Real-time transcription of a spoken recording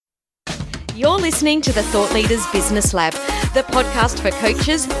You're listening to the Thought Leaders Business Lab, the podcast for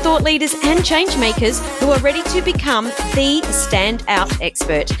coaches, thought leaders, and change makers who are ready to become the standout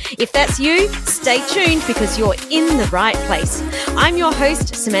expert. If that's you, stay tuned because you're in the right place. I'm your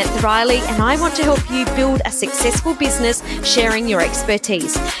host, Samantha Riley, and I want to help you build a successful business sharing your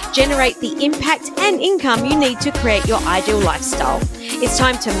expertise. Generate the impact and income you need to create your ideal lifestyle. It's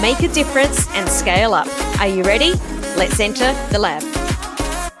time to make a difference and scale up. Are you ready? Let's enter the lab.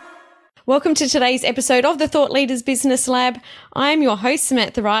 Welcome to today's episode of the Thought Leaders Business Lab. I'm your host,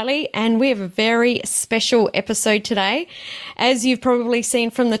 Samantha Riley, and we have a very special episode today. As you've probably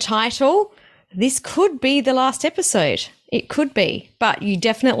seen from the title, this could be the last episode. It could be, but you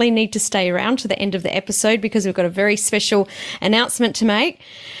definitely need to stay around to the end of the episode because we've got a very special announcement to make.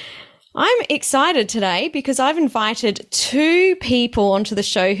 I'm excited today because I've invited two people onto the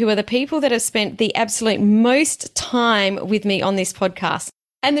show who are the people that have spent the absolute most time with me on this podcast.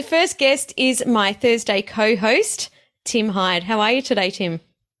 And the first guest is my Thursday co-host, Tim Hyde. How are you today, Tim?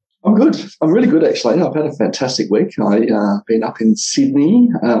 I'm good. I'm really good, actually. I've had a fantastic week. I've been up in Sydney,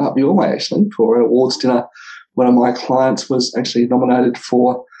 up your way, actually, for an awards dinner. One of my clients was actually nominated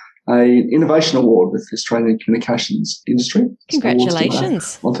for an innovation award with the Australian communications industry.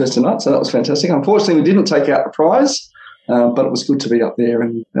 Congratulations. On Thursday night, so that was fantastic. Unfortunately, we didn't take out the prize. But it was good to be up there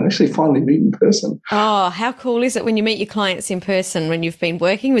and actually finally meet in person. Oh, how cool is it when you meet your clients in person when you've been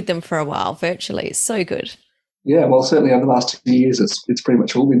working with them for a while virtually? It's so good. Yeah, well, certainly over the last 2 years, it's pretty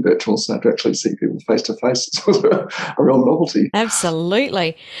much all been virtual. So to actually see people face to face was a real novelty.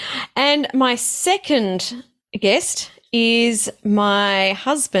 Absolutely. And my second guest is my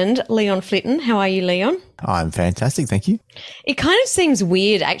husband, Leon Flitton. How are you, Leon? I'm fantastic, thank you. It kind of seems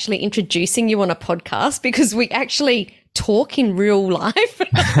weird actually introducing you on a podcast because we actually talk in real life.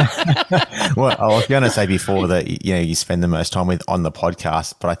 Well, I was going to say before that, you spend the most time on the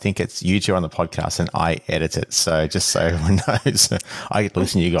podcast, but I think it's you two on the podcast and I edit it. So just so everyone knows, I get to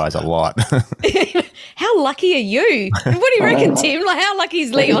listen to you guys a lot. How lucky are you? What do you reckon, Tim? Like, how lucky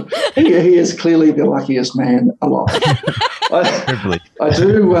is Leon? He is clearly the luckiest man alive. I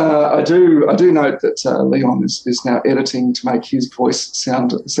do note that Leon is now editing to make his voice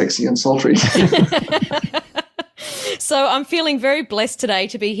sound sexy and sultry. So I'm feeling very blessed today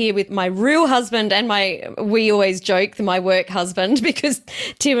to be here with my real husband and we always joke, my work husband, because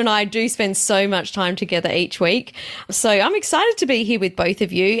Tim and I do spend so much time together each week. So I'm excited to be here with both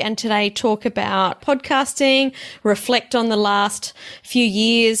of you and today talk about podcasting, reflect on the last few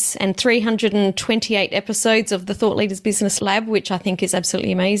years and 328 episodes of the Thought Leaders Business Lab, which I think is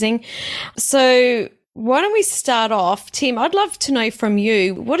absolutely amazing. So why don't we start off? Tim, I'd love to know from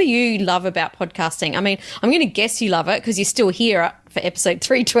you, what do you love about podcasting? I mean, I'm going to guess you love it because you're still here for episode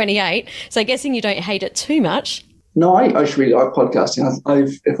 328. So guessing you don't hate it too much. No, I actually really like podcasting.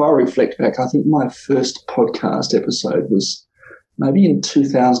 If I reflect back, I think my first podcast episode was maybe in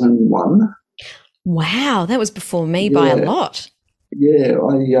 2001. Wow, that was before me by a lot. Yeah,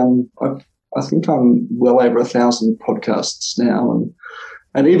 I think I'm well over 1,000 podcasts now,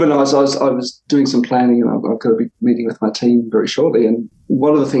 and even as I was doing some planning, and I've got a big meeting with my team very shortly. And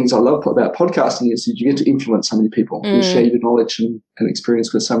one of the things I love about podcasting is that you get to influence so many people. You share your knowledge and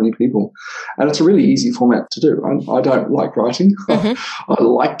experience with so many people. And it's a really easy format to do. I don't like writing. Mm-hmm. I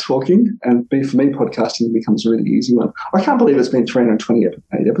like talking. And for me, podcasting becomes a really easy one. I can't believe it's been 328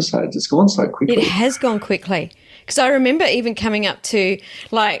 episodes. It's gone so quickly. It has gone quickly. Because I remember even coming up to,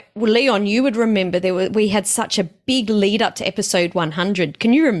 Leon, you would remember we had such a big lead up to episode 100.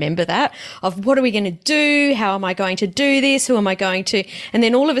 Can you remember that? Of what are we going to do? How am I going to do this? Who am I going to? And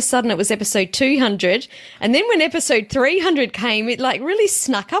then all of a sudden it was episode 200. And then when episode 300 came, it really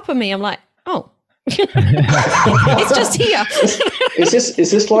snuck up on me. I'm like, oh. It's just here.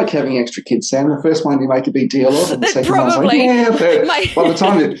 Is this like having extra kids, Sam? The first one you make a big deal of, and the second probably. One's like, by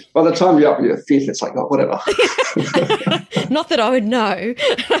the time you're up to your fifth, it's like, oh, whatever. Not that I would know.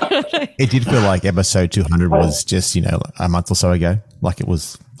 It did feel like episode 200 was just a month or so ago. Like it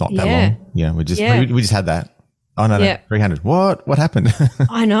was not that long. We just had that. Oh, no, 300. What happened?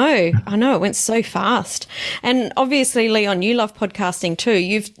 I know. It went so fast. And obviously, Leon, you love podcasting too.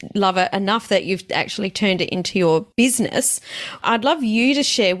 You love it enough that you've actually turned it into your business. I'd love you to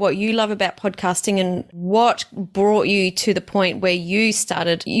share what you love about podcasting and what brought you to the point where you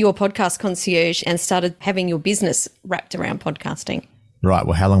started your podcast concierge and started having your business wrapped around podcasting. Right.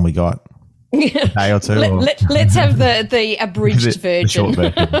 Well, how long we got? A day or two. Let's have the abridged version. The short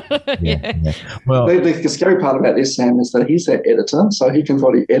version. Yeah. Well, the scary part about this, Sam, is that he's our editor, so he can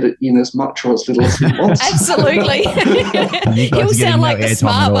probably edit in as much or as little as he wants. Absolutely. He'll sound like the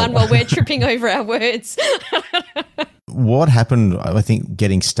smart one while we're tripping over our words. what happened, I think,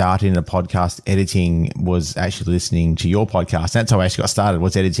 getting started in a podcast editing was actually listening to your podcast. That's how I actually got started,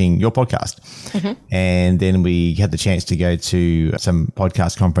 was editing your podcast. Mm-hmm. And then we had the chance to go to some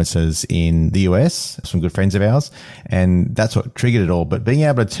podcast conferences in the US, some good friends of ours, and that's what triggered it all. But being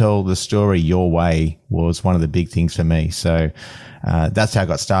able to tell the story your way was one of the big things for me. So that's how I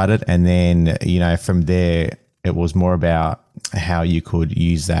got started. And then, from there, it was more about how you could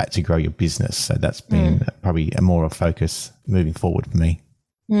use that to grow your business. So that's been probably a more of a focus moving forward for me.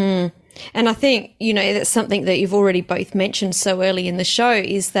 And I think, that's something that you've already both mentioned so early in the show,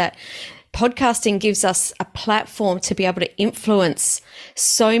 is that podcasting gives us a platform to be able to influence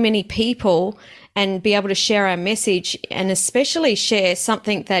so many people and be able to share our message, and especially share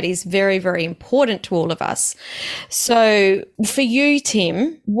something that is very, very important to all of us. So for you,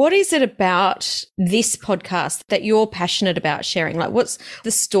 Tim, what is it about this podcast that you're passionate about sharing? Like, what's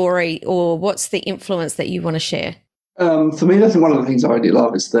the story, or what's the influence that you want to share? For me, I think one of the things I really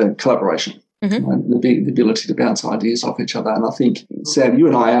love is the collaboration. Mm-hmm. The ability to bounce ideas off each other. And I think, Sam, you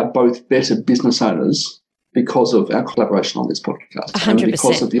and I are both better business owners because of our collaboration on this podcast. 100%. And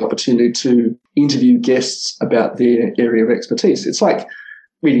because of the opportunity to interview guests about their area of expertise. It's like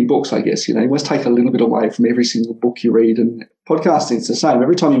reading books, I guess. You must take a little bit away from every single book you read. And podcasting is the same.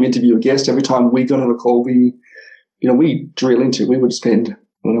 Every time you interview a guest, every time we got on a call, we drill into, we would spend,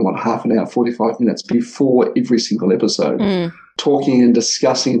 half an hour, 45 minutes before every single episode, talking and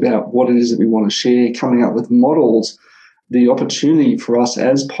discussing about what it is that we want to share, coming up with models. The opportunity for us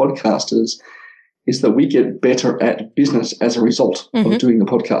as podcasters is that we get better at business as a result of doing the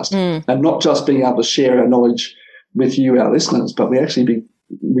podcast, and not just being able to share our knowledge with you, our listeners, but we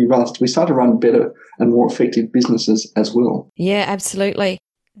start to run better and more effective businesses as well. Yeah, absolutely.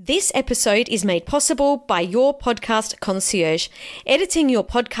 This episode is made possible by Your Podcast Concierge. Editing your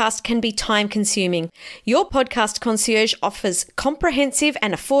podcast can be time-consuming. Your Podcast Concierge offers comprehensive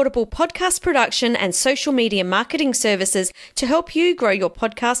and affordable podcast production and social media marketing services to help you grow your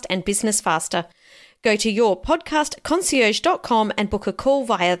podcast and business faster. Go to yourpodcastconcierge.com and book a call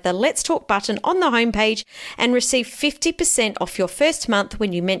via the Let's Talk button on the homepage and receive 50% off your first month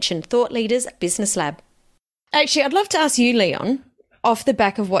when you mention Thought Leaders Business Lab. Actually, I'd love to ask you, Leon, off the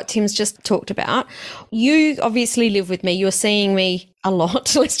back of what Tim's just talked about. You obviously live with me. You're seeing me a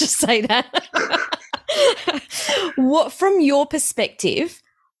lot. Let's just say that. From your perspective,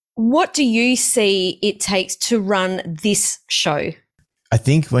 what do you see it takes to run this show? I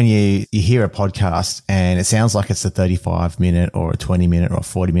think when you hear a podcast and it sounds like it's a 35-minute or a 20-minute or a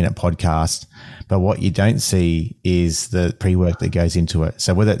 40-minute podcast, but what you don't see is the pre-work that goes into it.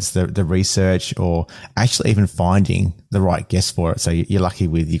 So whether it's the research or actually even finding the right guest for it. So you're lucky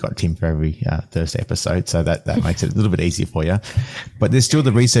you got Tim for every Thursday episode. So that makes it a little bit easier for you. But there's still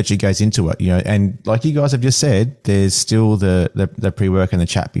the research that goes into it, and like you guys have just said, there's still the pre-work and the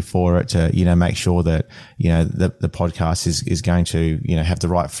chat before it to, make sure that, the podcast is going to, have the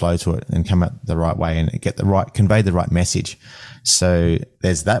right flow to it and come out the right way and convey the right message. So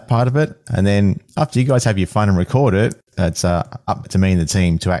there's that part of it. And then after you guys have your fun and record it, it's up to me and the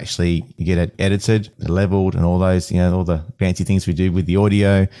team to actually get it edited, leveled, and all those, all the fancy things we do with the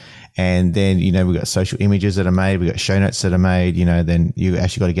audio. And then, we've got social images that are made. We've got show notes that are made, then you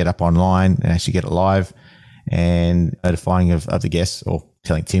actually got to get up online and actually get it live, and notifying of the guests, or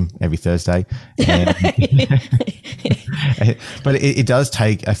telling Tim every Thursday. But it does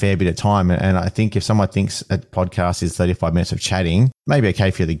take a fair bit of time. And I think if someone thinks a podcast is 35 minutes of chatting, maybe okay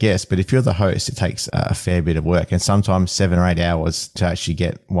for the guest, but if you're the host, it takes a fair bit of work. And sometimes 7 or 8 hours to actually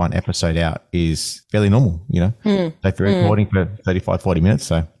get one episode out is fairly normal, So if you're recording for 35, 40 minutes,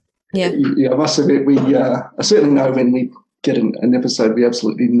 so. Yeah, I must admit, I certainly know when we get an episode we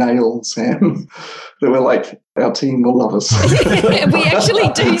absolutely nail, Sam, that we're like, our team will love us. We actually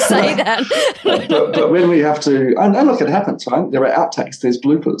do say that. but when we have to, and look, it happens, right? There are outtakes, there's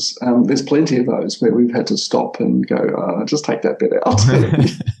bloopers. There's plenty of those where we've had to stop and go, just take that bit out.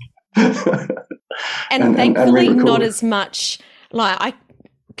 and thankfully not as much.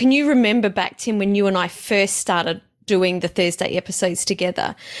 Can you remember back, Tim, when you and I first started doing the Thursday episodes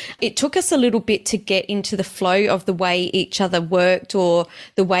together? It took us a little bit to get into the flow of the way each other worked, or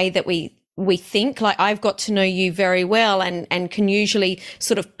the way that we think. Like, I've got to know you very well and can usually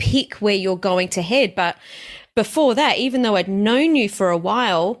sort of pick where you're going to head. But before that, even though I'd known you for a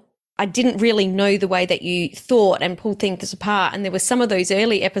while, I didn't really know the way that you thought and pulled things apart. And there were some of those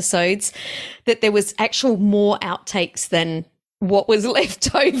early episodes that there was actual more outtakes than what was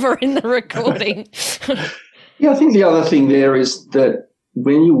left over in the recording. Yeah, I think the other thing there is that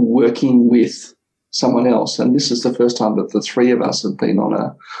when you're working with someone else, and this is the first time that the three of us have been on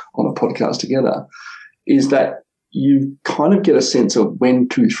a podcast together, is that you kind of get a sense of when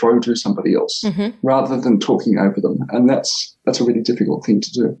to throw to somebody else rather than talking over them. And that's a really difficult thing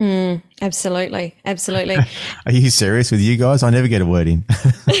to do. Absolutely. Are you serious with you guys? I never get a word in.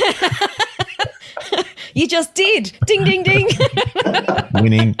 You just did. Ding, ding, ding.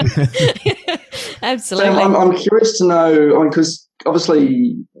 Winning. Absolutely. So I'm curious to know, because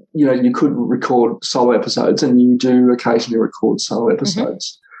obviously, you could record solo episodes, and you do occasionally record solo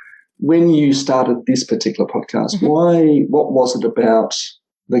episodes. When you started this particular podcast, what was it about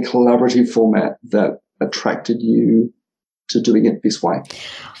the collaborative format that attracted you to doing it this way?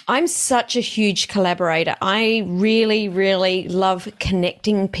 I'm such a huge collaborator. I really, really love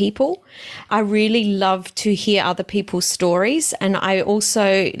connecting people. I really love to hear other people's stories. And I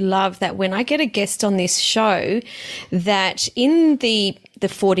also love that when I get a guest on this show, that in the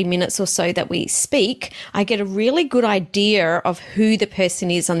 40 minutes or so that we speak, I get a really good idea of who the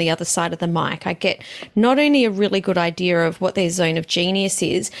person is on the other side of the mic. I get not only a really good idea of what their zone of genius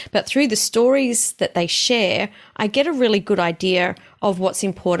is, but through the stories that they share, I get a really good idea of what's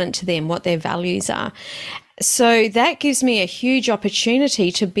important to them, what their values are. So that gives me a huge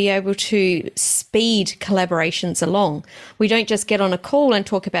opportunity to be able to speed collaborations along. We don't just get on a call and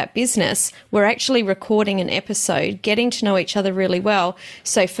talk about business. We're actually recording an episode, getting to know each other really well.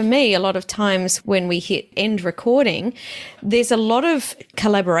 So for me, a lot of times when we hit end recording, there's a lot of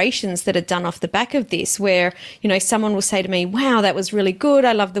collaborations that are done off the back of this where, someone will say to me, wow, that was really good.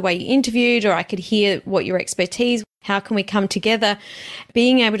 I love the way you interviewed, or I could hear what your expertise. How can we come together?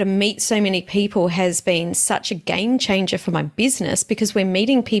 Being able to meet so many people has been such a game changer for my business because we're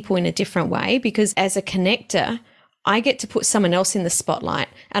meeting people in a different way. Because as a connector, I get to put someone else in the spotlight.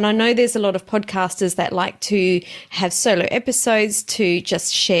 And I know there's a lot of podcasters that like to have solo episodes to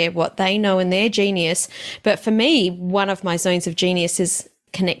just share what they know and their genius. But for me, one of my zones of genius is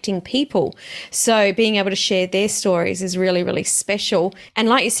connecting people. So being able to share their stories is really, really special. And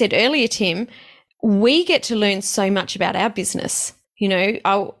like you said earlier, Tim, we get to learn so much about our business.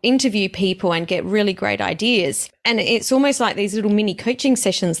 I'll interview people and get really great ideas. And it's almost like these little mini coaching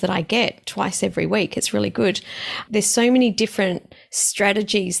sessions that I get twice every week. It's really good. There's so many different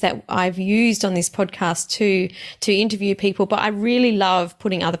strategies that I've used on this podcast to interview people, but I really love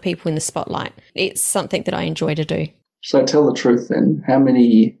putting other people in the spotlight. It's something that I enjoy to do. So tell the truth then. How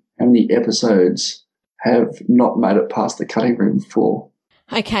many episodes have not made it past the cutting room floor?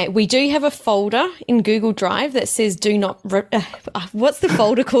 Okay, we do have a folder in Google Drive that says do not, what's the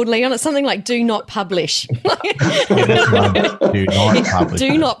folder called, Leon? It's something like do not publish. Do not publish.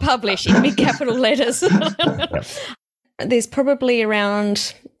 Do not publish in big capital letters. Yep. There's probably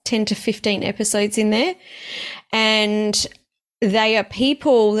around 10 to 15 episodes in there. And they are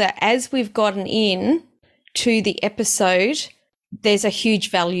people that as we've gotten in to the episode, there's a huge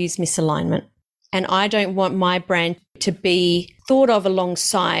values misalignment. And I don't want my brand to be thought of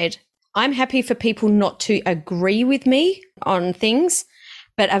alongside. I'm happy for people not to agree with me on things,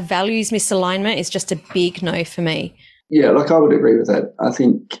 but a values misalignment is just a big no for me. Yeah, I would agree with that. I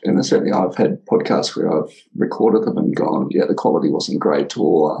think, and certainly I've had podcasts where I've recorded them and gone, the quality wasn't great,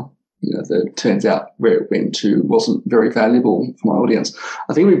 or, it turns out where it went to wasn't very valuable for my audience.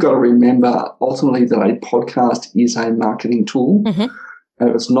 I think we've got to remember ultimately that a podcast is a marketing tool. Mm-hmm. And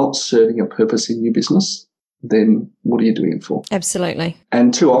if it's not serving a purpose in your business, then what are you doing it for? Absolutely.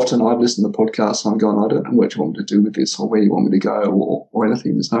 And too often I've listened to podcasts and I'm going, I don't know what you want me to do with this or where you want me to go or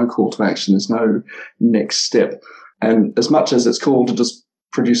anything. There's no call to action. There's no next step. And as much as it's cool to just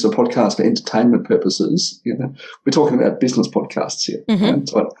produce a podcast for entertainment purposes, we're talking about business podcasts here. Mm-hmm. Right?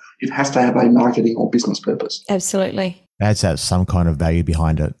 So it has to have a marketing or business purpose. Absolutely. It has to have some kind of value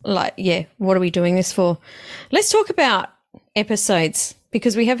behind it. What are we doing this for? Let's talk about episodes,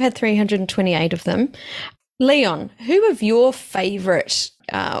 because we have had 328 of them. Leon, who of your favourite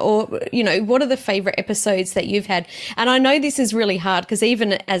what are the favourite episodes that you've had? And I know this is really hard because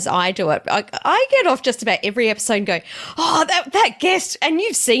even as I do it, I get off just about every episode and go, oh, that guest, and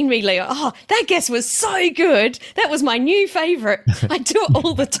you've seen me, Leon, oh, that guest was so good. That was my new favourite. I do it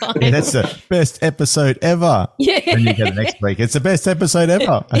all the time. Yeah, that's the best episode ever. Yeah. And you get the next week, it's the best episode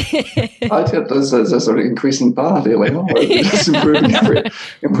ever. I think there's a sort of increasing bar there, Leon. It's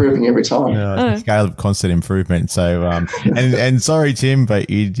improving every time. A scale of constant improvement. So, and sorry, Tim, but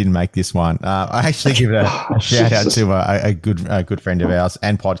you didn't make this one. I actually give a shout out to a good friend of ours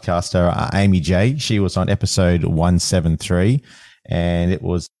and podcaster, Amy J. She was on episode 173, and it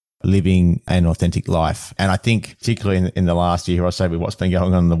was living an authentic life. And I think particularly in the last year or so with what's been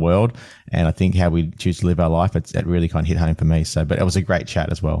going on in the world, and I think how we choose to live our life, it really kind of hit home for me. So, but it was a great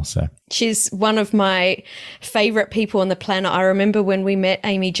chat as well. So she's one of my favorite people on the planet. I remember when we met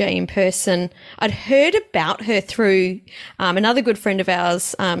Amy J in person, I'd heard about her through another good friend of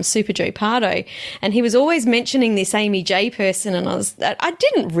ours, Super Joe Pardo, and he was always mentioning this Amy J person, and I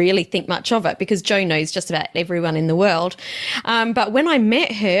didn't really think much of it because Joe knows just about everyone in the world. But when I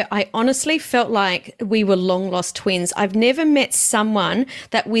met her, I honestly felt like we were long lost twins. I've never met someone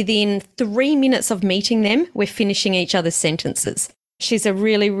that within 3 minutes of meeting them, we're finishing each other's sentences. She's a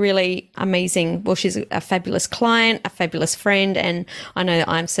really, really amazing, well, she's a fabulous client, a fabulous friend, and I know that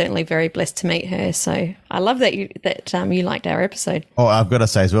I'm certainly very blessed to meet her. So I love that you liked our episode. Oh, I've got to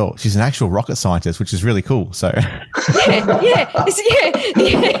say as well, she's an actual rocket scientist, which is really cool. So yeah,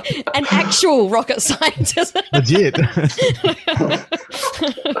 an actual rocket scientist. Legit.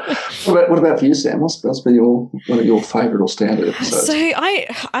 What about for you, Sam? What's been one of your favourite or standard episodes? So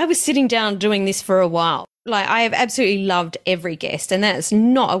I was sitting down doing this for a while. Like, I have absolutely loved every guest, and that's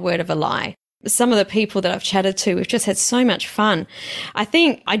not a word of a lie. Some of the people that I've chatted to, we've just had so much fun. I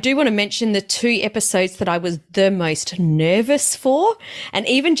think I do want to mention the 2 episodes that I was the most nervous for. And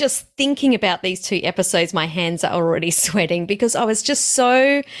even just thinking about these 2 episodes, my hands are already sweating because I was just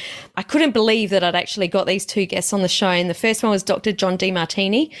I couldn't believe that I'd actually got these 2 guests on the show. And the first one was Dr. John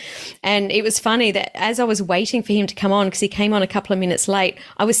DeMartini. And it was funny that as I was waiting for him to come on, because he came on a couple of minutes late,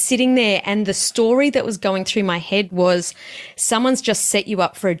 I was sitting there and the story that was going through my head was, someone's just set you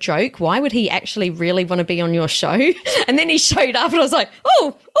up for a joke. Why would he actually really want to be on your show? And then he showed up and I was like,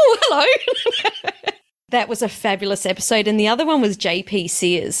 oh, hello. That was a fabulous episode. And the other one was JP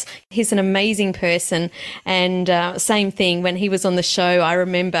Sears. He's an amazing person. And same thing, when he was on the show, I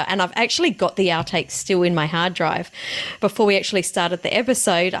remember, and I've actually got the outtakes still in my hard drive. Before we actually started the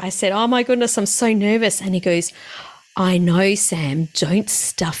episode, I said, oh my goodness, I'm so nervous. And he goes, I know, Sam, don't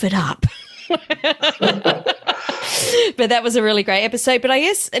stuff it up. But that was a really great episode. But I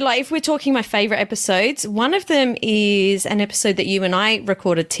guess, like, if we're talking my favorite episodes, one of them is an episode that you and I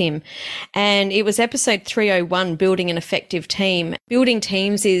recorded, Tim, and it was episode 301, Building an Effective Team. Building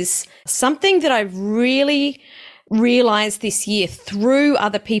teams is something that I've really realized this year through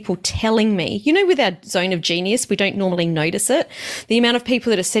other people telling me. You know, with our zone of genius, we don't normally notice it. The amount of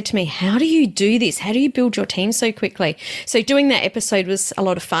people that have said to me, how do you do this? How do you build your team so quickly? So doing that episode was a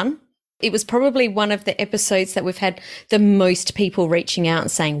lot of fun. It was probably one of the episodes that we've had the most people reaching out and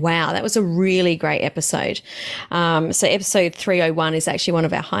saying, wow, that was a really great episode. So episode 301 is actually one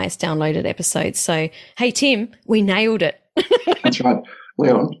of our highest downloaded episodes. So, hey, Tim, we nailed it. That's right.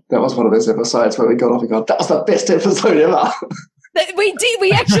 Leon, that was one of those episodes where we got off and got, that was the best episode ever. We did.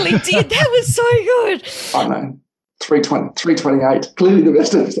 We actually did. That was so good. I know. 328, clearly the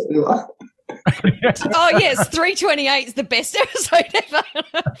best episode ever. Oh yes, 328 is the best episode ever.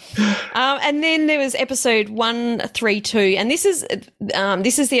 And then there was episode 132, and this is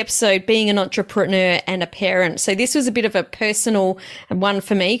the episode Being an Entrepreneur and a Parent. So this was a bit of a personal one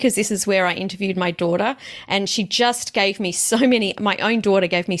for me because this is where I interviewed my daughter, and she just gave me my own daughter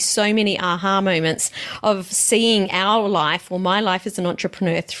gave me so many aha moments of seeing our life, or my life as an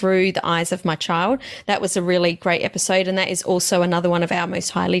entrepreneur, through the eyes of my child. That was a really great episode, and that is also another one of our most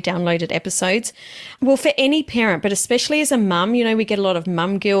highly downloaded episodes. Well, for any parent, but especially as a mum, you know, we get a lot of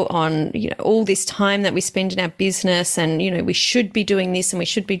mum guilt on, you know, all this time that we spend in our business and, you know, we should be doing this and we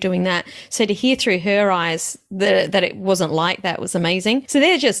should be doing that. So to hear through her eyes that it wasn't like that was amazing. So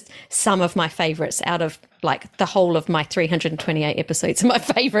they're just some of my favorites out of like the whole of my 328 episodes are my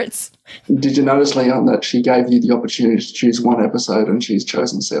favorites. Did you notice, Leon, that she gave you the opportunity to choose one episode and she's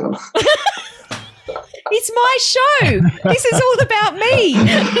chosen 7? It's my show. This is all about me.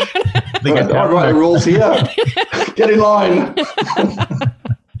 I write the rules here. Get in line.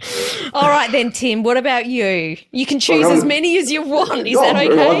 All right then, Tim, what about you? You can choose as many as you want. Is that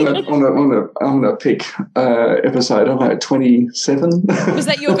okay? I'm going to pick episode, I don't know, 27. Was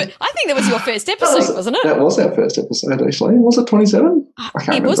that your? I think that was your first episode, wasn't it? That was our first episode, actually. Was it 27? I can't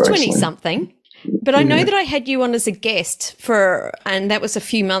remember. It was 20-something. But I know that I had you on as a guest and that was a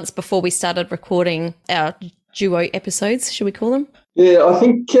few months before we started recording our duo episodes, should we call them? Yeah, I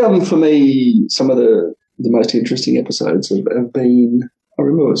think for me, some of the most interesting episodes have been, I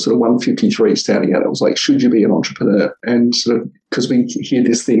remember it was sort of 153 standing out. It was like, should you be an entrepreneur? And sort of, because we hear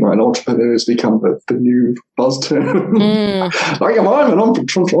this thing, right, entrepreneurs become the new buzz term. Like, I'm an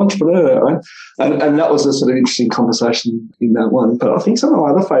entrepreneur, right? And that was a sort of interesting conversation in that one. But I think some of my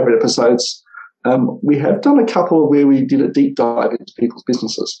other favourite episodes, we have done a couple where we did a deep dive into people's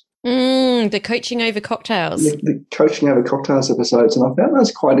businesses. The coaching over cocktails. The coaching over cocktails episodes, and I found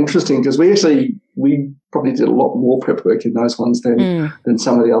those quite interesting because we probably did a lot more prep work in those ones than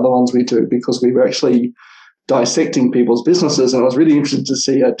some of the other ones we do, because we were actually dissecting people's businesses, and I was really interested to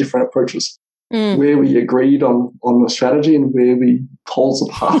see different approaches, where we agreed on the strategy and where we poles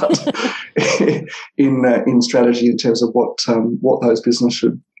apart in strategy in terms of what those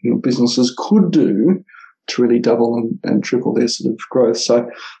businesses could do to really double and triple their sort of growth. So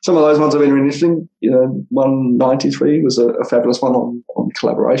some of those ones have been really interesting. 193 was a fabulous one on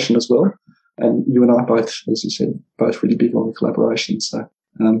collaboration as well. And you and I both, as you said, both really big on the collaboration. So,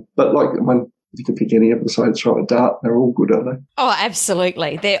 but like when you can pick any episode, throw a dart, they're all good, aren't they? Oh,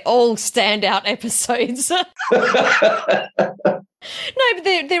 absolutely. They're all standout episodes. No, but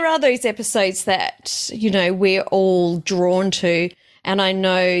there are those episodes that, we're all drawn to. And I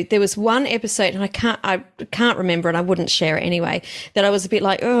know there was one episode, and I can't remember, and I wouldn't share it anyway, that I was a bit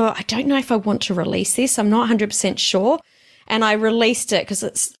like, oh, I don't know if I want to release this. I'm not 100% sure. And I released it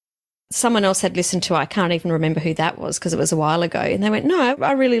because someone else had listened to it. I can't even remember who that was because it was a while ago. And they went, no,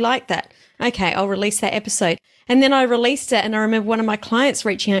 I really like that. Okay, I'll release that episode. And then I released it, and I remember one of my clients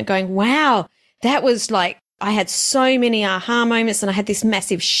reaching out going, wow, that was like, I had so many aha moments, and I had this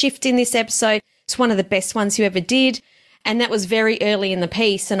massive shift in this episode. It's one of the best ones you ever did. And that was very early in the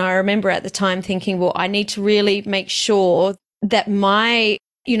piece. And I remember at the time thinking, well, I need to really make sure that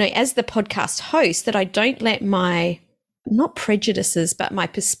as the podcast host, that I don't let my, not prejudices, but my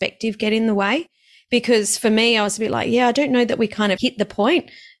perspective get in the way. Because for me, I was a bit like, yeah, I don't know that we kind of hit the point.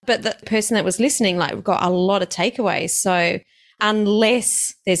 But the person that was listening, got a lot of takeaways. So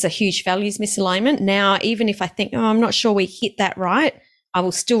unless there's a huge values misalignment, now, even if I think, I'm not sure we hit that right, I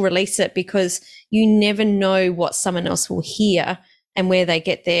will still release it, because you never know what someone else will hear and where they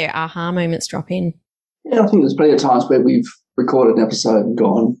get their aha moments drop in. Yeah, I think there's plenty of times where we've recorded an episode and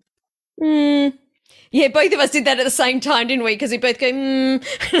gone. Yeah, both of us did that at the same time, didn't we? Because we both go,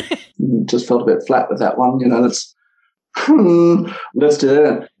 Just felt a bit flat with that one. Let's do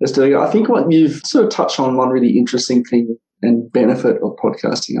that. Let's do it. I think what you've sort of touched on, one really interesting thing and benefit of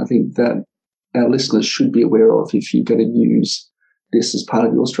podcasting, I think that our listeners should be aware of if you're going to use this as part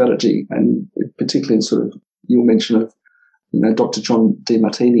of your strategy, and particularly in sort of your mention of, Dr. John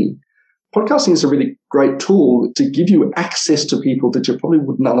Demartini. Podcasting is a really great tool to give you access to people that you probably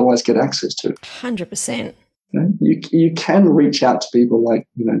wouldn't otherwise get access to. 100%. You can reach out to people like,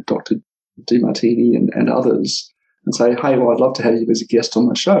 Dr. Demartini and others and say, hey, well, I'd love to have you as a guest on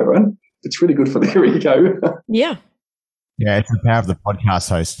my show, right? It's really good for their ego. Yeah. Yeah, it's the power of the podcast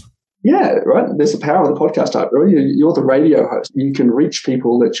host. Yeah, right. There's the power of the podcast host. You're the radio host. You can reach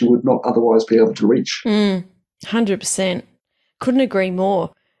people that you would not otherwise be able to reach. 100%. Couldn't agree more.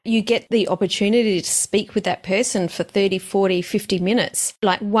 You get the opportunity to speak with that person for 30, 40, 50 minutes,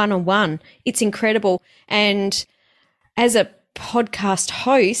 like one-on-one. It's incredible. And as a podcast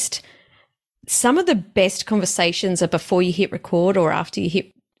host, some of the best conversations are before you hit record or after you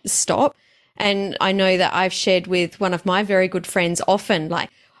hit stop. And I know that I've shared with one of my very good friends often, like,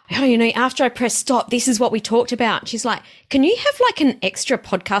 oh, after I press stop, this is what we talked about. She's like, can you have like an extra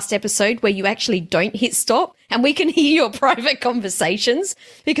podcast episode where you actually don't hit stop and we can hear your private conversations?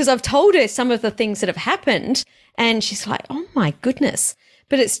 Because I've told her some of the things that have happened, and she's like, oh my goodness.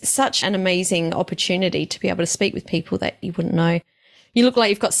 But it's such an amazing opportunity to be able to speak with people that you wouldn't know. You look like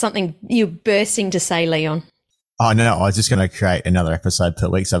you've got something you're bursting to say, Leon. Oh, no, I was just going to create another episode per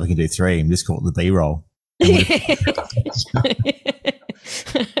week so we can do 3 and just call it the B-roll.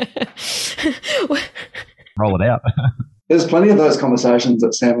 Roll it out. There's plenty of those conversations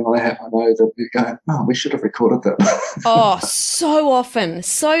that Sam and I have. I know that we're going, we should have recorded that. Oh, so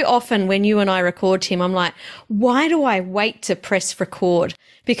often when you and I record, Tim, I'm like, why do I wait to press record?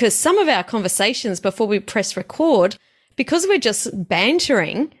 Because some of our conversations before we press record, because we're just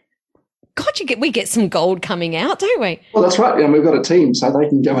bantering, God, we get some gold coming out, don't we? Well, that's right. And we've got a team, so they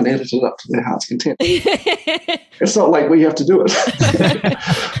can go and edit it up to their heart's content. It's not like we have to do it.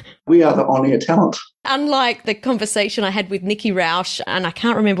 We are the on-air talent. Unlike the conversation I had with Nikki Rausch, and I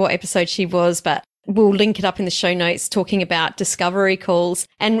can't remember what episode she was, but we'll link it up in the show notes, talking about discovery calls.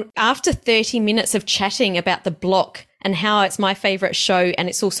 And after 30 minutes of chatting about The Block and how it's my favorite show and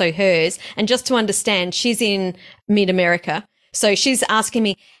it's also hers, and just to understand, she's in mid-America. So she's asking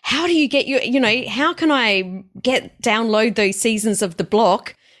me, how do you get how can I download those seasons of The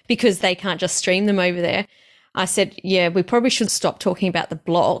Block, because they can't just stream them over there? I said, yeah, we probably should stop talking about The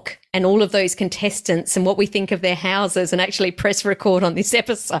Block and all of those contestants and what we think of their houses and actually press record on this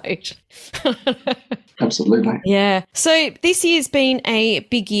episode. Absolutely. Yeah. So this year's been a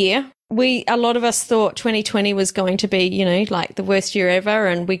big year. a lot of us thought 2020 was going to be, you know, like the worst year ever.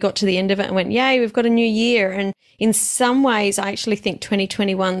 And we got to the end of it and went, yay, we've got a new year. And in some ways, I actually think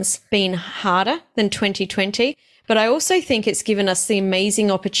 2021's been harder than 2020. But I also think it's given us the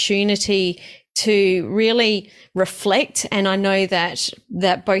amazing opportunity to really reflect. And I know that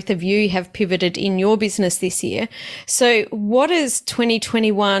both of you have pivoted in your business this year. So what has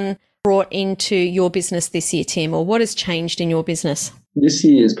 2021 brought into your business this year, Tim, or what has changed in your business? This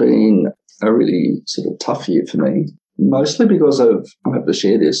year has been a really sort of tough year for me, mostly because I have to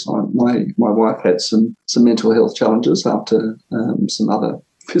share this. My wife had some mental health challenges after some other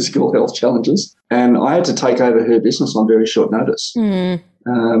physical health challenges, and I had to take over her business on very short notice.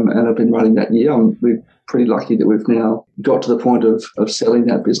 And I've been running that year. We're pretty lucky that we've now got to the point of selling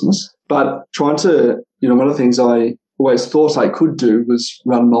that business. But trying to, you know, one of the things I always thought I could do was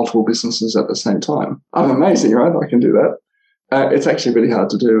run multiple businesses at the same time. I'm amazing, right? I can do that. It's actually really hard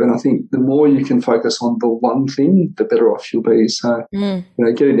to do. And I think the more you can focus on the one thing, the better off you'll be. So, you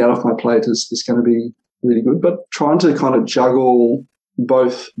know, getting that off my plate is going to be really good. But trying to kind of juggle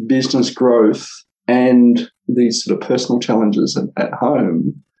both business growth and these sort of personal challenges at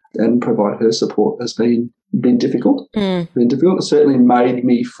home and provide her support has been difficult. Been difficult. It certainly made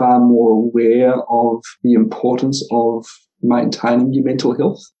me far more aware of the importance of maintaining your mental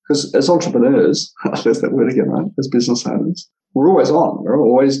health. Because as entrepreneurs, there's that word again, right? As business owners, we're always on. We're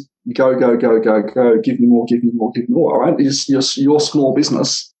always go, go, go, go, go, give me more, give me more, give me more, all right? Your small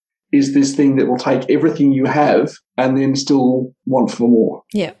business is this thing that will take everything you have and then still want for more.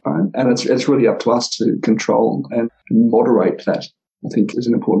 Yeah. Right? And it's really up to us to control and moderate that, I think, is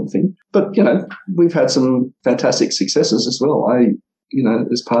an important thing. But, you know, we've had some fantastic successes as well. You know,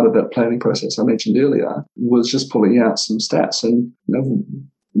 as part of that planning process I mentioned earlier, was just pulling out some stats, and, you know,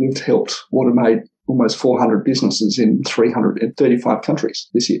 we've helped automate almost 400 businesses in 335 countries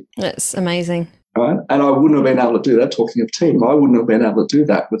this year. That's amazing. Right? And I wouldn't have been able to do that, talking of team, I wouldn't have been able to do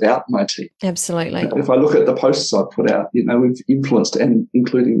that without my team. Absolutely. If I look at the posts I've put out, you know, we've influenced, and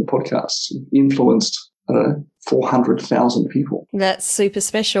including the podcasts, influenced 400,000 people. That's super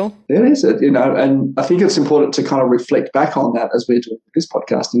special. It is, you know, and I think it's important to kind of reflect back on that as we're doing this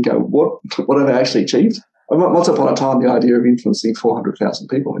podcast and go, what have I actually achieved? Once upon a time, the idea of influencing 400,000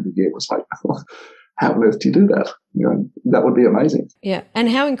 people in a year was like, how on earth do you do that? You know, that would be amazing. Yeah. And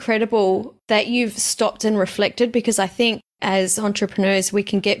how incredible that you've stopped and reflected, because I think as entrepreneurs, we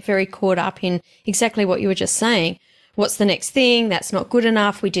can get very caught up in exactly what you were just saying. What's the next thing? That's not good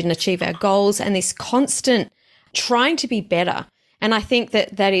enough. We didn't achieve our goals, and this constant trying to be better. And I think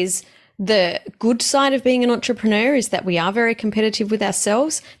that is the good side of being an entrepreneur, is that we are very competitive with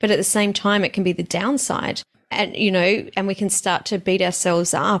ourselves, but at the same time, it can be the downside. And, you know, and we can start to beat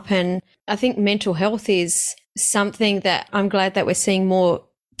ourselves up. And I think mental health is something that I'm glad that we're seeing more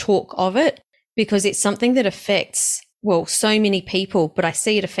talk of it, because it's something that affects, well, so many people, but I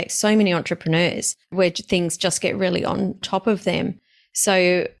see it affects so many entrepreneurs where things just get really on top of them.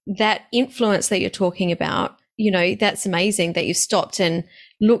 So that influence that you're talking about, you know, that's amazing that you stopped and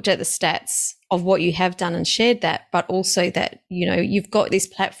looked at the stats of what you have done and shared that, but also that, you know, you've got this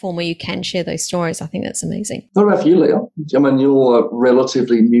platform where you can share those stories. I think that's amazing. What about you, Leah? I mean, you're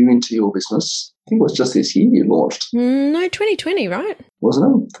relatively new into your business. I think it was just this year you launched. No, 2020, right?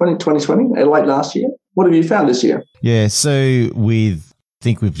 Wasn't it? 2020, late last year? What have you found this year? Yeah, so I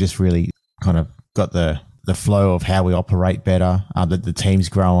think we've just really kind of got the flow of how we operate better, that the team's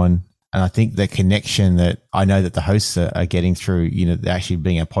growing. And I think the connection that I know that the hosts are getting through, you know, actually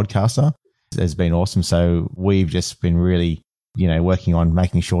being a podcaster has been awesome. So we've just been really, you know, working on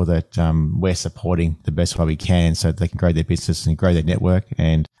making sure that we're supporting the best way we can so that they can grow their business and grow their network.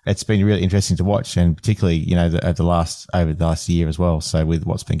 And it's been really interesting to watch, and particularly, you know, over the last year as well. So with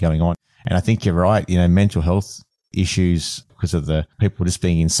what's been going on. And I think you're right, you know, mental health issues because of the people just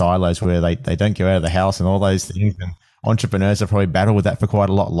being in silos where they don't go out of the house and all those things. And entrepreneurs have probably battled with that for quite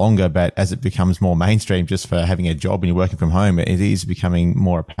a lot longer, but as it becomes more mainstream just for having a job and you're working from home, it is becoming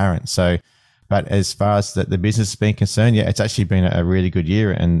more apparent. So, but as far as the business is being concerned, yeah, it's actually been a really good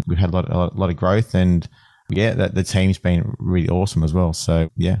year, and we've had a lot of growth, and yeah, the team's been really awesome as well. So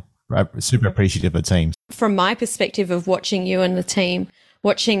yeah, super appreciative of the team. From my perspective of watching you and the team,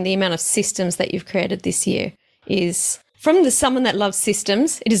 watching the amount of systems that you've created this year is, from someone that loves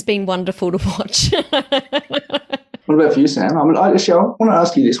systems, it has been wonderful to watch. What about for you, Sam? I mean, I want to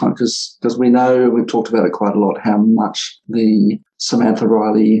ask you this one because we know, we've talked about it quite a lot, how much the Samantha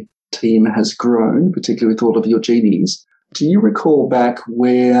Riley team has grown, particularly with all of your genies. Do you recall back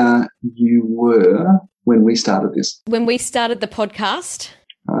where you were when we started this? When we started the podcast?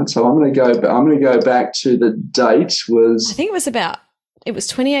 All right, so I'm going to go back to the date was... I think it was about It was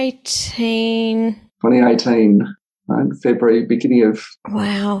 2018. 2018, right? February, beginning of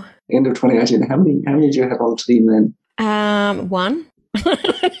end of 2018. How many did you have on team then? One.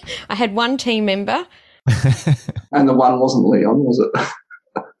 I had one team member. And the one wasn't Leon, was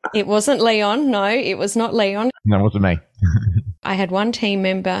it? It wasn't Leon. No, it was not Leon. No, it wasn't me. I had one team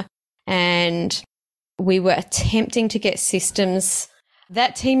member and we were attempting to get systems.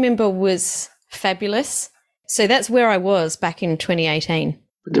 That team member was fabulous. So that's where I was back in 2018.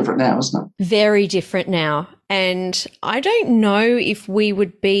 Different now, isn't it? Very different now. And I don't know if we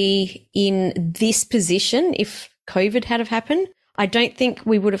would be in this position if COVID had have happened. I don't think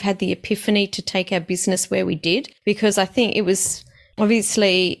we would have had the epiphany to take our business where we did, because I think it was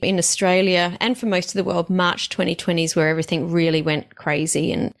obviously in Australia and for most of the world, March 2020 is where everything really went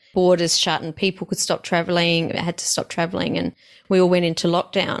crazy and borders shut and people could stop traveling, had to stop traveling, and we all went into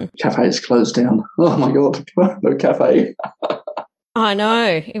lockdown. Cafes closed down. Oh my God, no cafe. I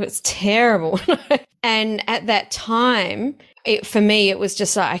know, it was terrible. And at that time, for me, it was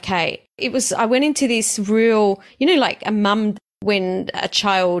just like, okay, I went into this real, like a mum when a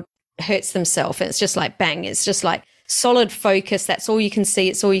child hurts themselves, and it's just like bang, it's just like solid focus. That's all you can see.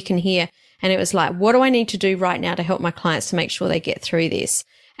 It's all you can hear. And it was like, what do I need to do right now to help my clients to make sure they get through this?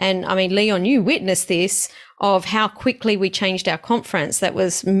 And I mean, Leon, you witnessed this of how quickly we changed our conference that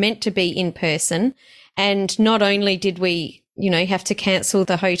was meant to be in person. And not only did we, have to cancel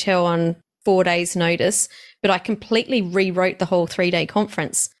the hotel on 4 days notice, but I completely rewrote the whole 3-day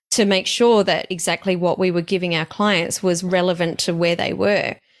conference to make sure that exactly what we were giving our clients was relevant to where they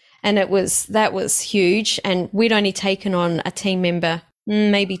were. And that was huge. And we'd only taken on a team member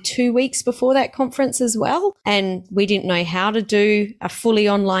maybe 2 weeks before that conference as well. And we didn't know how to do a fully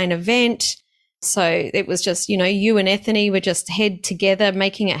online event. So it was just, you and Ethany were just head together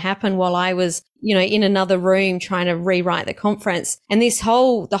making it happen while I was, in another room trying to rewrite the conference. And the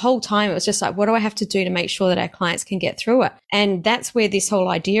whole time it was just like, what do I have to do to make sure that our clients can get through it? And that's where this whole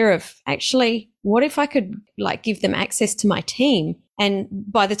idea of actually, what if I could give them access to my team? And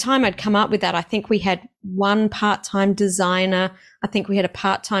by the time I'd come up with that, I think we had one part-time designer. I think we had a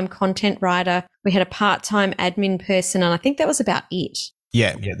part-time content writer. We had a part-time admin person. And I think that was about it.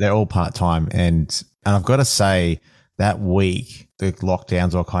 Yeah, they're all part-time. And I've got to say that week, the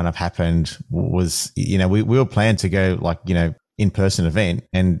lockdowns all kind of happened was, we were planning to go in-person event.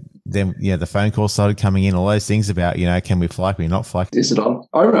 And then, the phone calls started coming in, all those things about, can we fly, can we not fly? Is it on?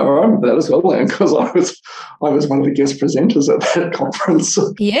 I remember that as well, Leon, because I was one of the guest presenters at that conference.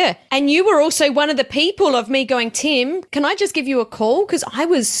 Yeah. And you were also one of the people of me going, Tim, can I just give you a call? Because I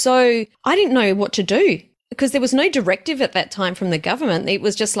didn't know what to do. Because there was no directive at that time from the government. It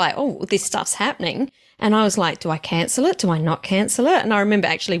was just like, oh, this stuff's happening. And I was like, do I cancel it? Do I not cancel it? And I remember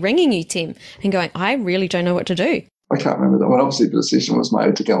actually ringing you, Tim, and going, I really don't know what to do. I can't remember that one. Obviously, the decision was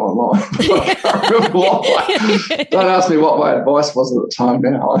made to go online. I can't remember don't ask me what my advice was at the time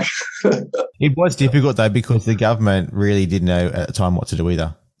now. It was difficult, though, because the government really didn't know at the time what to do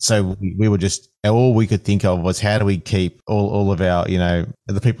either. So we were just, all we could think of was how do we keep all of our,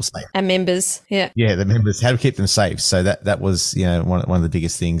 the people safe? Our members, yeah. Yeah, the members, how to keep them safe. So that was, one of the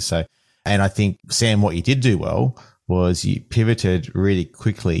biggest things. So, and I think, Sam, what you did do well was you pivoted really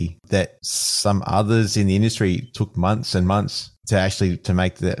quickly that some others in the industry took months and months to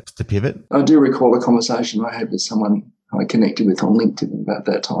make the pivot. I do recall a conversation I had with someone I connected with on LinkedIn about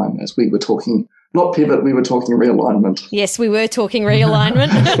that time as we were talking. Not pivot, we were talking realignment. Yes, we were talking realignment.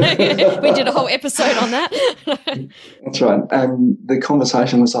 We did a whole episode on that. That's right. And the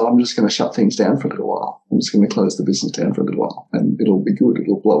conversation was, I'm just going to shut things down for a little while. I'm just going to close the business down for a little while and it'll be good.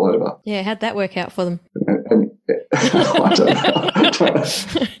 It'll blow over. Yeah, how'd that work out for them? And I don't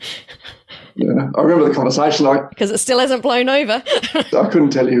know. Yeah, I remember the conversation. Because it still hasn't blown over. I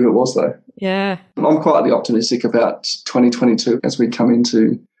couldn't tell you who it was, though. Yeah. I'm quietly optimistic about 2022 as we come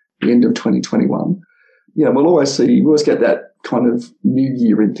into the end of 2021. We'll always get that kind of New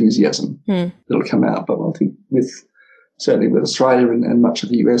Year enthusiasm that'll come out. But I think certainly with Australia and much of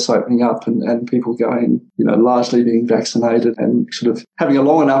the US opening up and people going, largely being vaccinated and sort of having a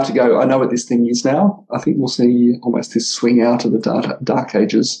long enough to go, I know what this thing is now. I think we'll see almost this swing out of the dark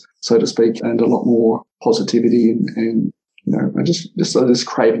ages, so to speak, and a lot more positivity and just this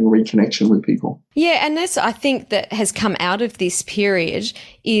craving reconnection with people. Yeah, and that's, I think, that has come out of this period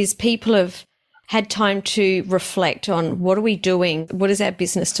is people have had time to reflect on what are we doing? What is our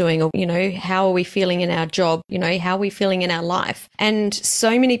business doing? Or, how are we feeling in our job? How are we feeling in our life? And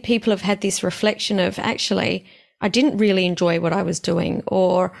so many people have had this reflection of actually, I didn't really enjoy what I was doing,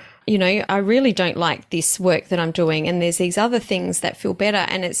 or, I really don't like this work that I'm doing. And there's these other things that feel better.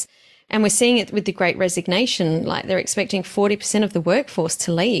 And And we're seeing it with the Great Resignation, like they're expecting 40% of the workforce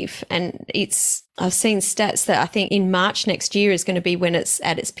to leave. And I've seen stats that I think in March next year is going to be when it's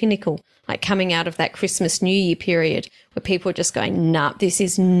at its pinnacle, like coming out of that Christmas New Year period where people are just going, nah, this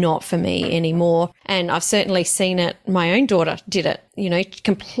is not for me anymore. And I've certainly seen it. My own daughter did it,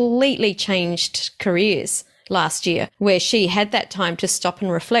 completely changed careers last year, where she had that time to stop and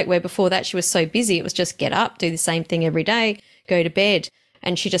reflect, where before that she was so busy, it was just get up, do the same thing every day, go to bed.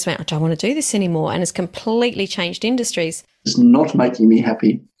 And she just went, I don't want to do this anymore. And has completely changed industries. It's not making me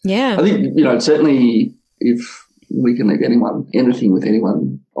happy. Yeah. I think, certainly if we can leave anything with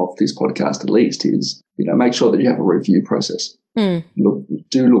anyone of this podcast at least is, make sure that you have a review process.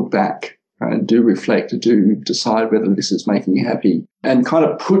 Look back and do reflect, do decide whether this is making you happy and kind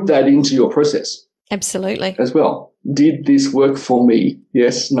of put that into your process. Absolutely. As well. Did this work for me?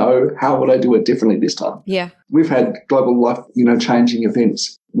 Yes, no. How would I do it differently this time? Yeah. We've had global life, changing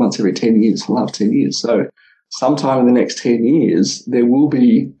events once every 10 years for the last 10 years. So sometime in the next 10 years, there will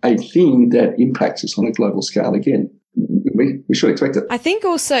be a thing that impacts us on a global scale again. We should expect it. I think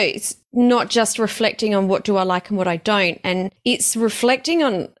also it's not just reflecting on what do I like and what I don't. And it's reflecting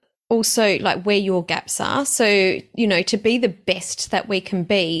on also like where your gaps are. So, to be the best that we can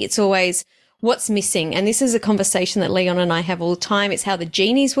be, it's always what's missing. And this is a conversation that Leon and I have all the time. It's how the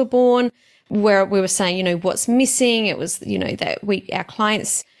genies were born, where we were saying, what's missing. It was, that our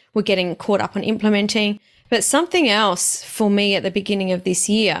clients were getting caught up on implementing. But something else for me at the beginning of this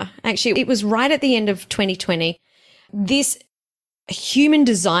year, actually, it was right at the end of 2020. This human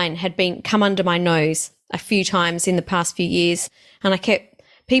design had come under my nose a few times in the past few years. And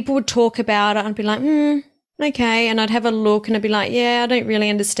people would talk about it and be like, okay. And I'd have a look and I'd be like, yeah, I don't really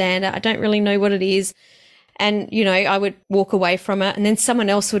understand it. I don't really know what it is. And, I would walk away from it. And then someone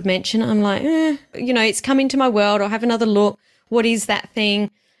else would mention it. I'm like, it's come into my world. I'll have another look. What is that thing?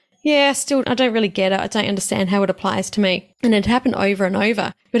 Yeah, still, I don't really get it. I don't understand how it applies to me. And it happened over and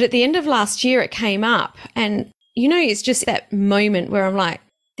over. But at the end of last year, it came up. And, it's just that moment where I'm like,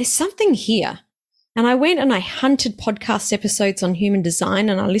 there's something here. And I went and I hunted podcast episodes on human design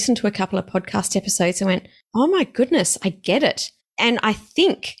and I listened to a couple of podcast episodes and went, oh my goodness, I get it. And I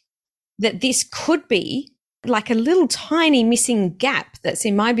think that this could be like a little tiny missing gap that's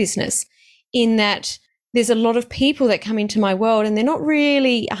in my business, in that there's a lot of people that come into my world and they're not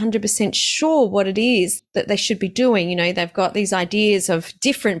really 100% sure what it is that they should be doing. They've got these ideas of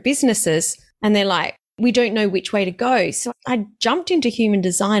different businesses and they're like, we don't know which way to go. So I jumped into human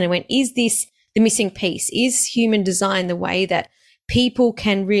design and went, is this the missing piece? Is human design the way that people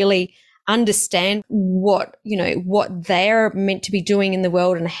can really understand what they're meant to be doing in the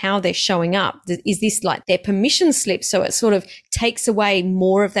world and how they're showing up? Is this like their permission slip? So it sort of takes away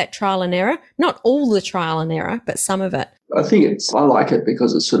more of that trial and error, not all the trial and error, but some of it. I like it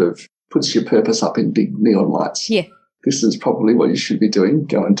because it sort of puts your purpose up in big neon lights. Yeah. This is probably what you should be doing.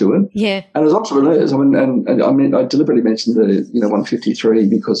 Go and do it. Yeah. And as entrepreneurs, I deliberately mentioned the 153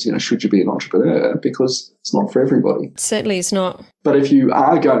 because should you be an entrepreneur? Because it's not for everybody. It certainly is not. But if you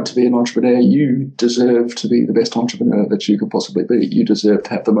are going to be an entrepreneur, you deserve to be the best entrepreneur that you could possibly be. You deserve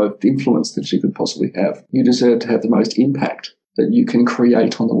to have the most influence that you could possibly have. You deserve to have the most impact that you can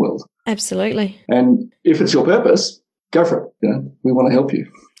create on the world. Absolutely. And if it's your purpose, go for it. We want to help you.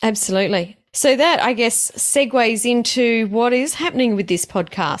 Absolutely. So that, I guess, segues into what is happening with this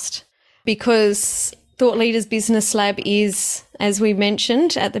podcast, because Thought Leaders Business Lab is, as we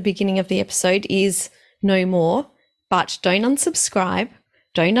mentioned at the beginning of the episode, is no more. But don't unsubscribe,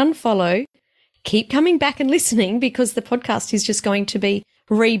 don't unfollow, keep coming back and listening, because the podcast is just going to be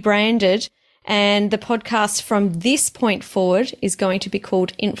rebranded. And the podcast from this point forward is going to be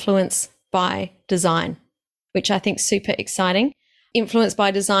called Influence by Design, which I think is super exciting. Influence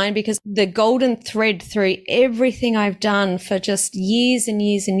by Design, because the golden thread through everything I've done for just years and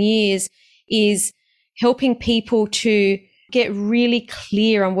years and years is helping people to get really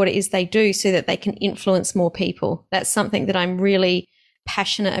clear on what it is they do so that they can influence more people. That's something that I'm really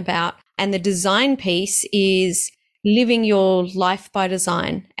passionate about. And the design piece is living your life by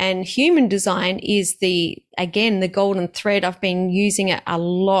design. And human design is the golden thread. I've been using it a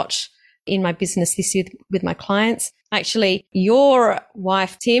lot in my business this year with my clients. Actually, your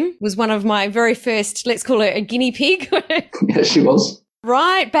wife, Tim, was one of my very first, let's call her a guinea pig. Yeah, she was.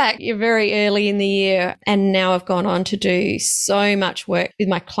 Right back very early in the year. And now I've gone on to do so much work with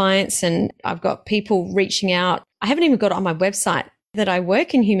my clients, and I've got people reaching out. I haven't even got it on my website that I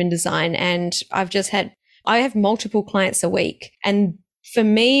work in human design, and I have multiple clients a week. And for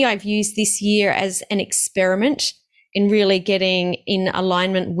me, I've used this year as an experiment in really getting in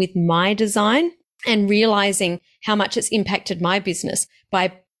alignment with my design and realizing how much it's impacted my business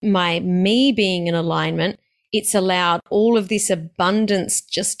by me being in alignment, it's allowed all of this abundance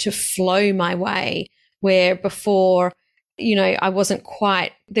just to flow my way, where before, I wasn't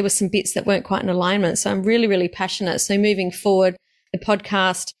quite, there were some bits that weren't quite in alignment. So I'm really, really passionate. So moving forward, the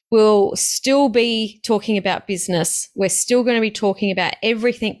podcast will still be talking about business. We're still going to be talking about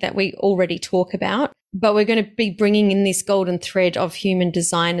everything that we already talk about, but we're going to be bringing in this golden thread of human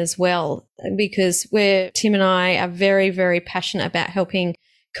design as well, because Tim and I are very, very passionate about helping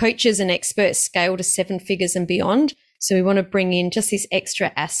coaches and experts scale to 7 figures and beyond. So we want to bring in just this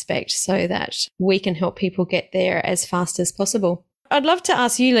extra aspect so that we can help people get there as fast as possible. I'd love to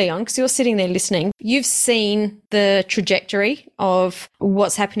ask you, Leon, because you're sitting there listening. You've seen the trajectory of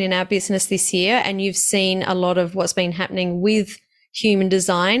what's happened in our business this year, and you've seen a lot of what's been happening with human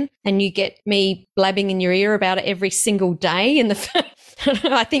design, and you get me blabbing in your ear about it every single day.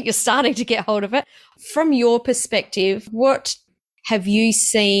 I think you're starting to get hold of it. From your perspective, what have you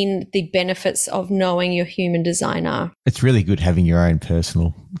seen the benefits of knowing your human design are? It's really good having your own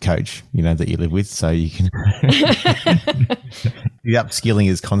personal coach, that you live with, so you can the upskilling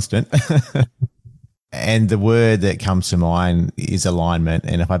is constant. And the word that comes to mind is alignment.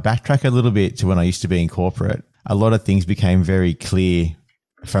 And if I backtrack a little bit to when I used to be in corporate, a lot of things became very clear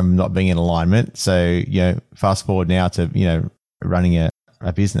from not being in alignment. So, fast forward now to, running a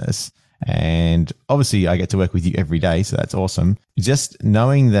business. And obviously I get to work with you every day. So that's awesome. Just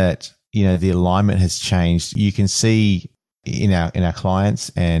knowing that, the alignment has changed. You can see in our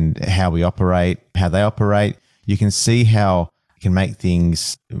clients and how we operate, how they operate. You can see how it can make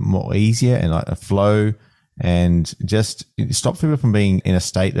things more easier and like a flow, and just stop people from being in a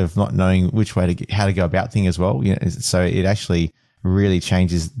state of not knowing which way how to go about things as well. So it actually really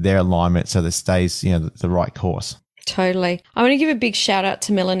changes their alignment so that it stays, the right course. Totally. I want to give a big shout out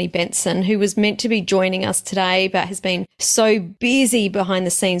to Melanie Benson, who was meant to be joining us today, but has been so busy behind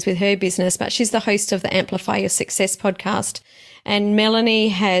the scenes with her business. But she's the host of the Amplify Your Success podcast. And Melanie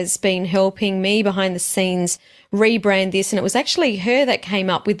has been helping me behind the scenes rebrand this. And it was actually her that came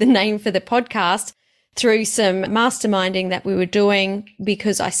up with the name for the podcast through some masterminding that we were doing,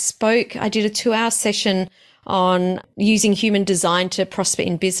 because I did a 2-hour session on using human design to prosper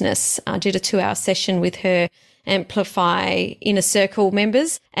in business. I did a 2-hour session with her Amplify Inner Circle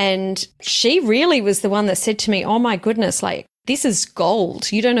members. And she really was the one that said to me, oh my goodness, this is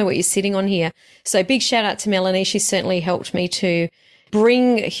gold. You don't know what you're sitting on here. So big shout out to Melanie. She certainly helped me to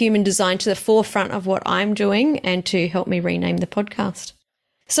bring human design to the forefront of what I'm doing and to help me rename the podcast.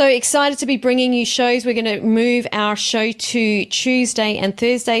 So excited to be bringing you shows. We're going to move our show to Tuesday and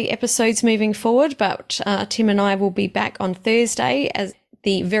Thursday episodes moving forward, but Tim and I will be back on Thursday as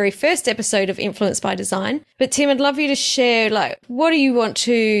the very first episode of Influence by Design. But Tim, I'd love you to share, what do you want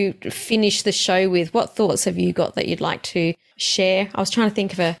to finish the show with? What thoughts have you got that you'd like to share? I was trying to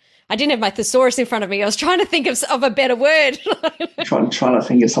think of I didn't have my thesaurus in front of me. I was trying to think of a better word. trying to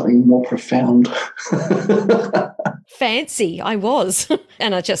think of something more profound. Fancy, I was.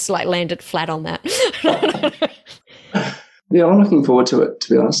 And I just landed flat on that. Yeah, I'm looking forward to it,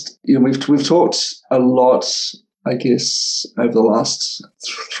 to be honest. We've talked a lot, I guess, over the last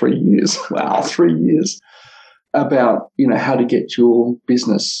 3 years. Wow, 3 years. About, how to get your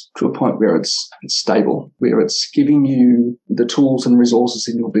business to a point where it's stable, where it's giving you the tools and resources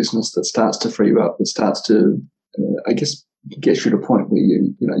in your business that starts to free you up, that starts to, get you to a point where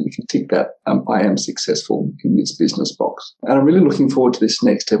you can tick that I am successful in this business box. And I'm really looking forward to this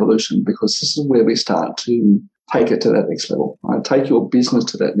next evolution, because this is where we start to take it to that next level. Take your business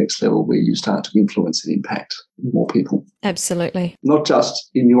to that next level where you start to influence and impact more people. Absolutely. Not just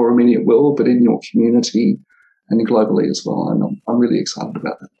in your immediate world, but in your community and globally as well. And I'm really excited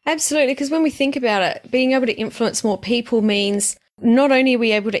about that. Absolutely, because when we think about it, being able to influence more people means not only are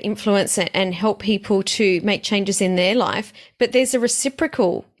we able to influence and help people to make changes in their life, but there's a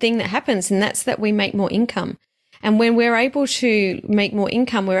reciprocal thing that happens, and that's that we make more income. And when we're able to make more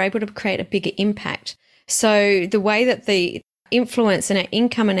income, we're able to create a bigger impact. So the way that the influence and our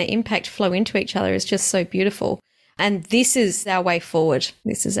income and our impact flow into each other is just so beautiful. And this is our way forward.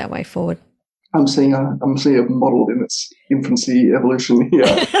 This is our way forward. I'm seeing a model in its infancy evolution here.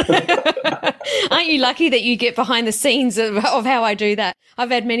 Aren't you lucky that you get behind the scenes of how I do that?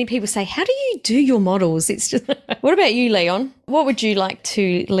 I've had many people say, how do you do your models? It's just, what about you, Leon? What would you like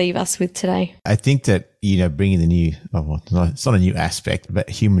to leave us with today? I think that, bringing the new, it's not a new aspect, but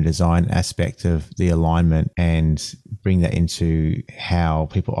human design aspect of the alignment and bring that into how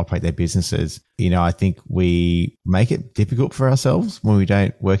people operate their businesses. I think we make it difficult for ourselves when we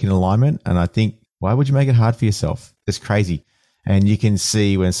don't work in alignment. And I think, why would you make it hard for yourself? It's crazy. And you can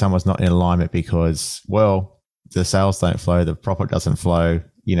see when someone's not in alignment because, the sales don't flow, the profit doesn't flow,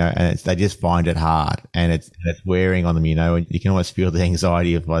 and they just find it hard, and it's wearing on them, and you can almost feel the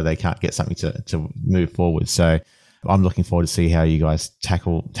anxiety of why they can't get something to move forward. So I'm looking forward to see how you guys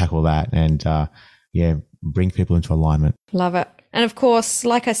tackle that and, bring people into alignment. Love it. And of course,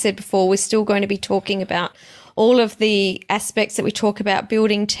 like I said before, we're still going to be talking about all of the aspects that we talk about: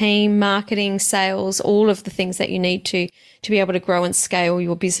 building team, marketing, sales, all of the things that you need to be able to grow and scale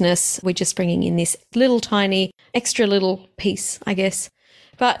your business. We're just bringing in this little tiny extra little piece, I guess.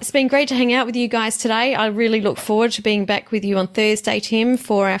 But it's been great to hang out with you guys today. I really look forward to being back with you on Thursday, Tim,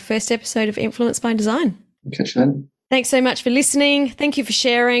 for our first episode of Influence by Design. Okay, Shane. Thanks so much for listening. Thank you for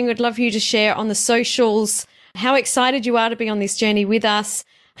sharing. We'd love you to share on the socials how excited you are to be on this journey with us.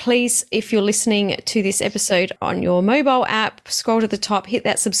 Please, if you're listening to this episode on your mobile app, scroll to the top, hit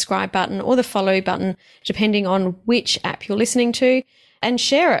that subscribe button or the follow button, depending on which app you're listening to, and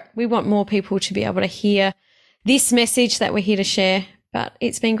share it. We want more people to be able to hear this message that we're here to share. But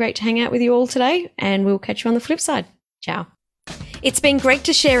it's been great to hang out with you all today, and we'll catch you on the flip side. Ciao. It's been great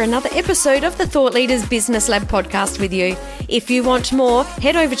to share another episode of the Thought Leaders Business Lab podcast with you. If you want more,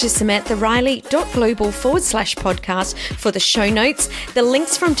 head over to samantharieley.global/podcast for the show notes, the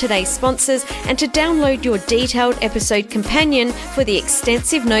links from today's sponsors, and to download your detailed episode companion for the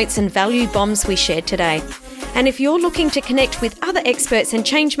extensive notes and value bombs we shared today. And if you're looking to connect with other experts and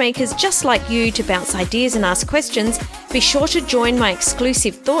change makers just like you to bounce ideas and ask questions, be sure to join my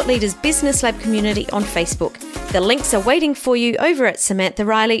exclusive Thought Leaders Business Lab community on Facebook. The links are waiting for you over at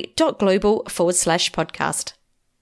samantharieley.global/podcast.